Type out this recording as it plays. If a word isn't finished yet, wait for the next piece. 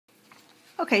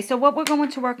Okay, so what we're going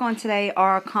to work on today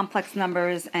are complex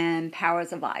numbers and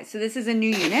powers of I. So this is a new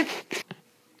unit.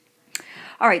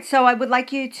 All right, so I would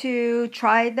like you to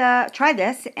try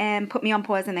this and put me on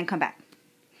pause and then come back.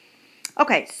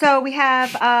 Okay, so we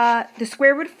have the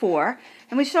square root of 4,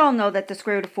 and we should all know that the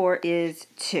square root of 4 is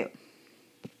 2.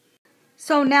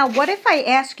 So now what if I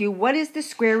ask you, what is the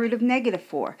square root of negative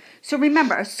 4? So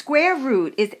remember, a square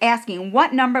root is asking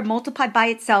what number multiplied by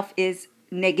itself is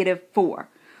negative 4.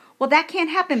 Well, that can't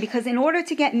happen because in order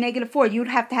to get negative 4, you'd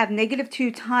have to have negative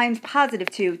 2 times positive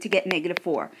 2 to get negative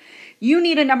 4. You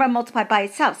need a number multiplied by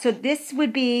itself. So this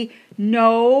would be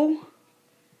no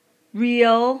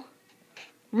real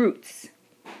roots.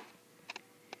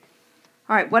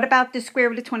 All right, what about the square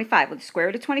root of 25? Well, the square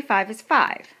root of 25 is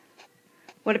 5.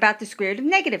 What about the square root of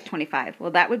negative 25?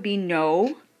 Well, that would be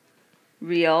no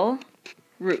real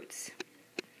roots.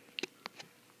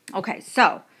 Okay,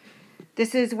 so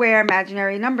this is where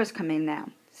imaginary numbers come in now.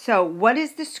 So what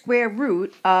is the square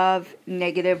root of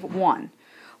negative 1?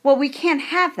 Well, we can't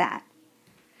have that.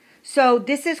 So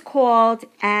this is called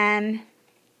an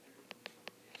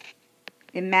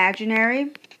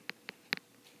imaginary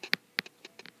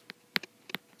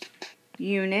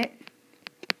unit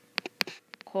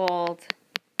called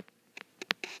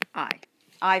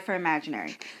I for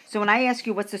imaginary. So when I ask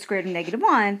you what's the square root of negative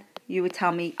 1, you would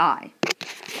tell me I.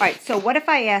 All right, so what if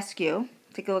I ask you,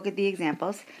 take a look at the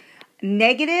examples,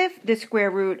 negative the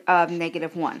square root of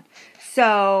negative 1.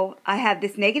 So I have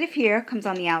this negative here, comes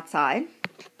on the outside.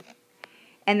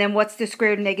 And then what's the square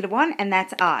root of negative 1? And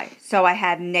that's I. So I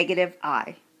have negative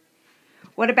I.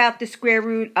 What about the square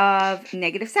root of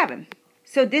negative 7?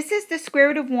 So this is the square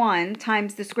root of 1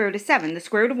 times the square root of 7. The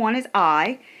square root of 1 is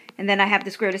I, and then I have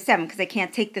the square root of 7 because I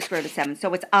can't take the square root of 7.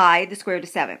 So it's I, the square root of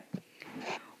 7.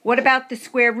 What about the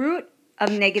square root of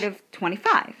negative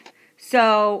 25?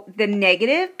 So the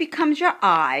negative becomes your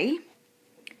I,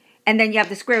 and then you have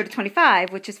the square root of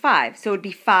 25, which is 5. So it would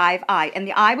be 5I. And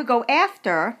the I would go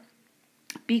after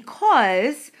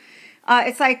because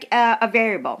it's like a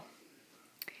variable.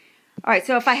 All right,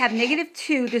 so if I have negative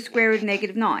 2, the square root of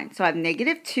negative 9. So I have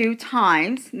negative 2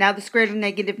 times, now the square root of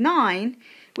negative 9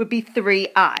 would be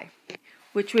 3I,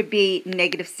 which would be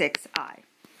negative 6I. All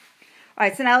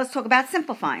right, so now let's talk about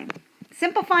simplifying.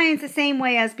 Simplifying is the same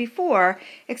way as before,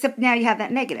 except now you have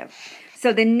that negative.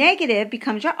 So the negative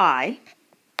becomes your I,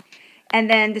 and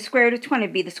then the square root of 20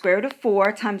 would be the square root of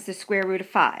 4 times the square root of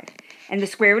 5. And the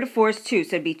square root of 4 is 2,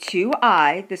 so it would be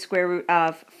 2I, the square root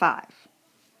of 5.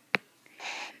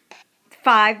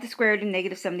 5, the square root of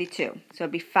negative 72. So it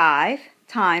would be 5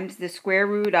 times the square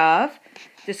root of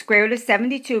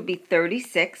 72 would be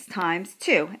 36 times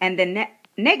 2. And the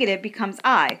negative becomes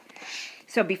I.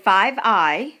 So it would be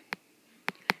 5I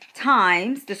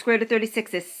times the square root of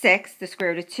 36 is 6, the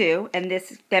square root of 2. And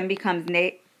this then becomes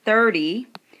 30I,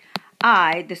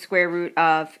 the square root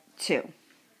of 2.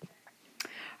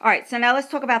 All right, so now let's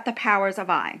talk about the powers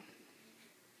of I.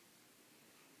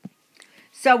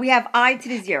 So we have I to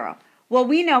the 0. Well,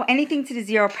 we know anything to the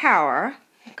 0 power,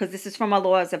 because this is from our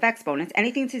laws of exponents,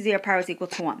 anything to the 0 power is equal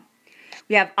to 1.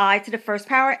 We have I to the first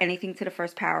power. Anything to the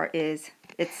first power is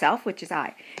itself, which is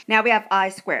I. Now we have I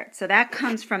squared. So that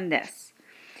comes from this.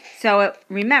 So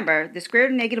remember, the square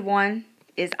root of negative 1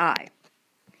 is I.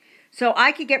 So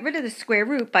I could get rid of the square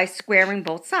root by squaring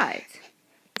both sides.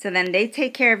 So then they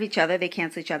take care of each other. They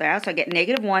cancel each other out. So I get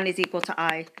negative 1 is equal to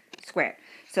I squared.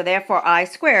 So therefore, I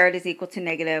squared is equal to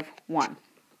negative 1.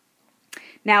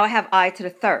 Now I have I to the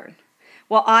third.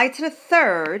 Well, I to the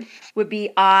third would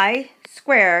be I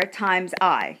squared times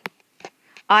I.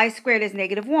 I squared is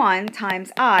negative 1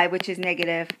 times I, which is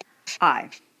negative I.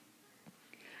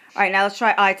 All right, now let's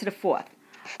try I to the fourth.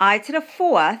 I to the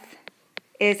fourth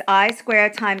is I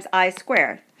squared times I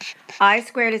squared. I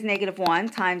squared is negative 1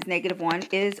 times negative 1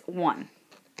 is 1.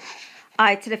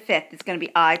 I to the fifth is going to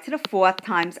be I to the fourth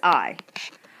times I.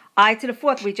 I to the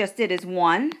fourth we just did is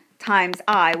 1 times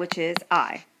I, which is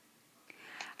I.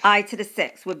 I to the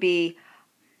sixth would be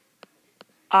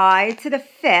I to the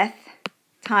fifth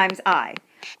times I.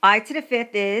 I to the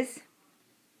fifth is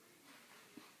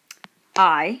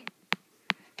I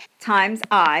times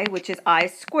I, which is I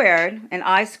squared, and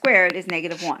I squared is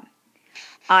negative 1.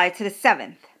 I to the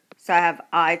seventh. So I have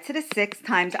I to the sixth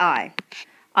times I.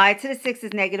 I to the sixth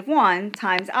is negative 1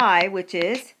 times I, which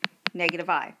is negative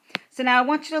I. So now I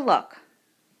want you to look.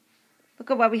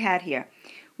 Look at what we had here.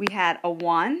 We had a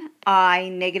 1, I,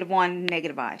 negative 1,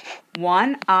 negative I.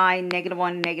 1, I, negative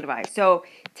 1, negative I. So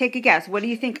take a guess. What do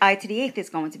you think I to the 8th is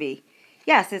going to be?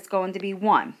 Yes, it's going to be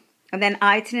 1. And then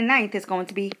I to the 9th is going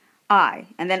to be I.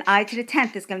 And then I to the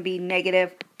 10th is going to be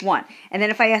negative 1. And then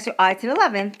if I ask you I to the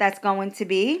 11th, that's going to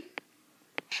be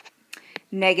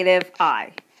negative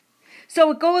I.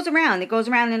 So it goes around. It goes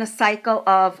around in a cycle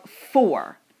of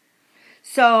 4.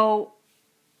 So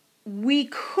we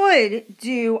could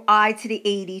do I to the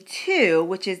 82,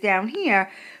 which is down here,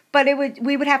 but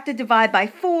we would have to divide by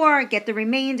 4, get the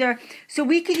remainder. So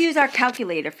we could use our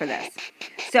calculator for this.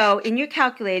 So in your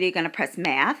calculator, you're going to press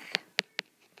math.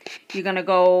 You're going to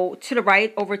go to the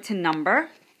right over to number.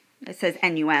 It says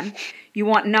NUM. You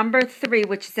want number 3,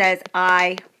 which says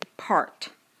I part.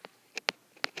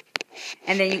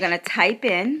 And then you're going to type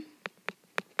in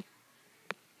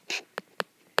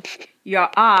your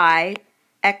I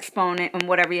exponent and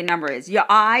whatever your number is. Your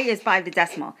I is by the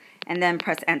decimal. And then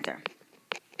press enter.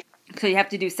 So you have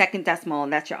to do second decimal,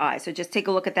 and that's your I. So just take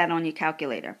a look at that on your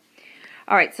calculator.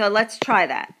 All right, so let's try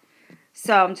that.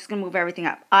 So I'm just going to move everything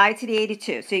up. I to the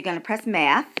 82. So you're going to press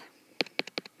math.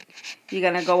 You're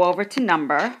going to go over to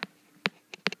number.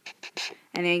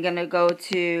 And then you're going to go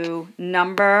to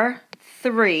number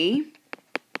 3,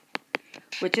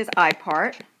 which is I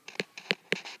part.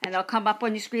 And they'll come up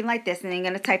on your screen like this. And then you're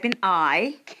going to type in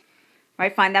I.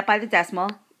 Right, find that by the decimal.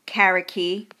 Caret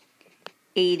key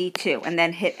 82. And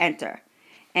then hit enter.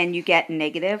 And you get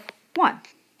negative 1.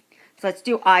 So let's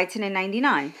do I to the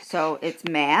 99. So it's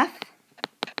math.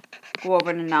 Go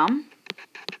over to num.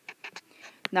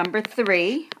 Number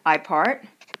 3, I part.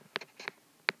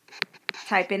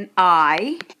 Type in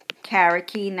I, caret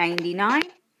key 99,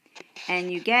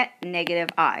 and you get negative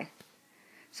I.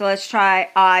 So let's try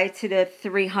I to the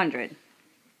 300.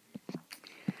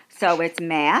 So it's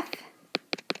math.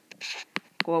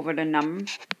 Go over to num.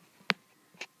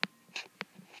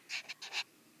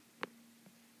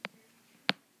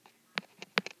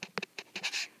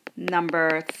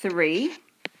 Number 3,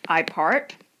 I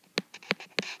part.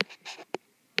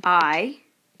 I,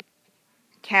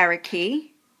 caret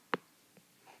key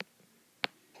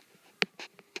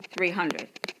 300.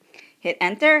 Hit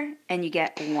enter and you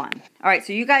get 1. All right,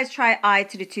 so you guys try I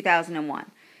to the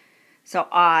 2001. So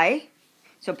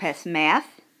press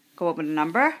math, go over to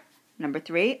number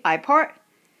 3, I part,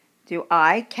 do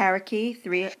I, caret key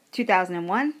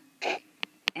 2001,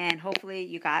 and hopefully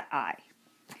you got I.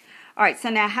 All right, so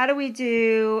now how do we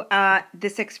do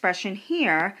this expression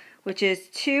here, which is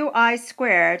 2I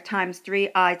squared times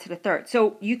 3I to the third.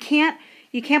 So you can't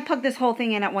plug this whole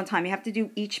thing in at one time. You have to do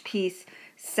each piece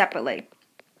separately.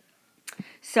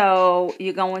 So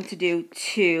you're going to do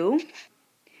 2,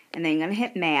 and then you're going to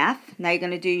hit math. Now you're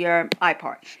going to do your I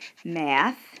part.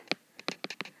 Math,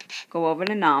 go over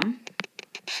to num,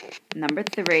 number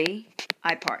 3,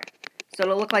 I part. So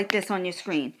it'll look like this on your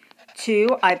screen.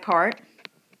 2, I part.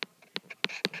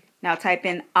 Now type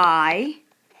in I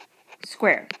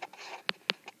squared,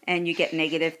 and you get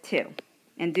negative 2.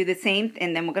 And do the same,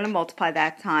 and then we're going to multiply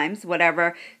that times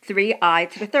whatever 3I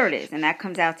to the third is, and that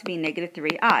comes out to be negative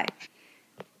 3I.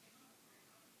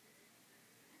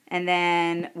 And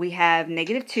then we have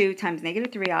negative 2 times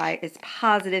negative 3I is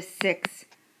positive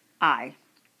 6I.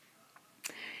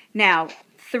 Now,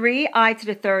 3I to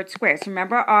the third squared. So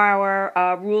remember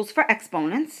our rules for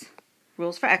exponents.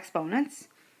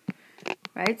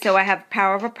 Right? So I have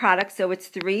power of a product, so it's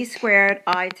 3 squared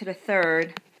I to the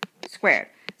third squared.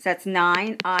 So that's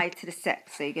 9I to the 6th.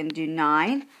 So you're going to do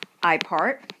 9 I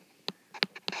part,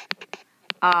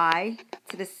 I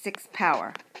to the 6th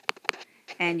power,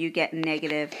 and you get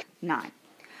negative 9.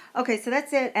 Okay, so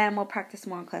that's it, and we'll practice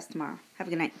more in class tomorrow. Have a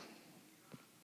good night.